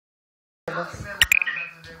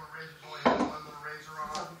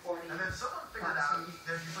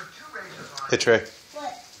Hey Trey,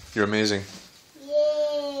 What? you're amazing.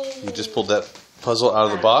 Yay! You just pulled that puzzle out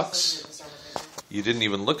of the box. You didn't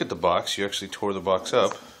even look at the box, you actually tore the box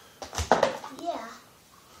up. Yeah.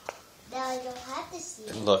 Now I don't have to see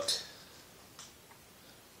it. And look,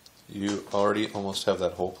 you already almost have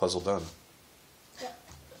that whole puzzle done. Yep.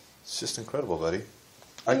 It's just incredible, buddy.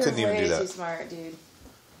 I couldn't even do You're way that. too smart, dude.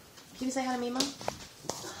 Can you say hi to me, Mom?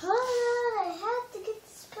 Hi, I have to get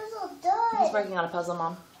this puzzle done. He's working on a puzzle,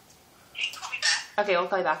 Mom. Okay, we'll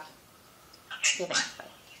call you back. Okay, thanks. Bye.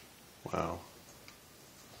 Wow.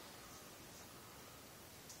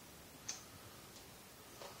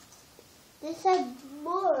 This has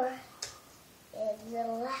more in the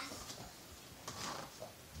last.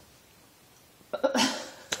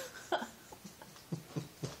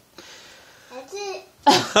 That's it.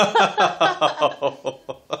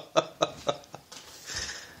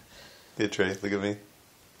 Hey Trey, look at me.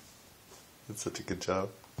 That's such a good job.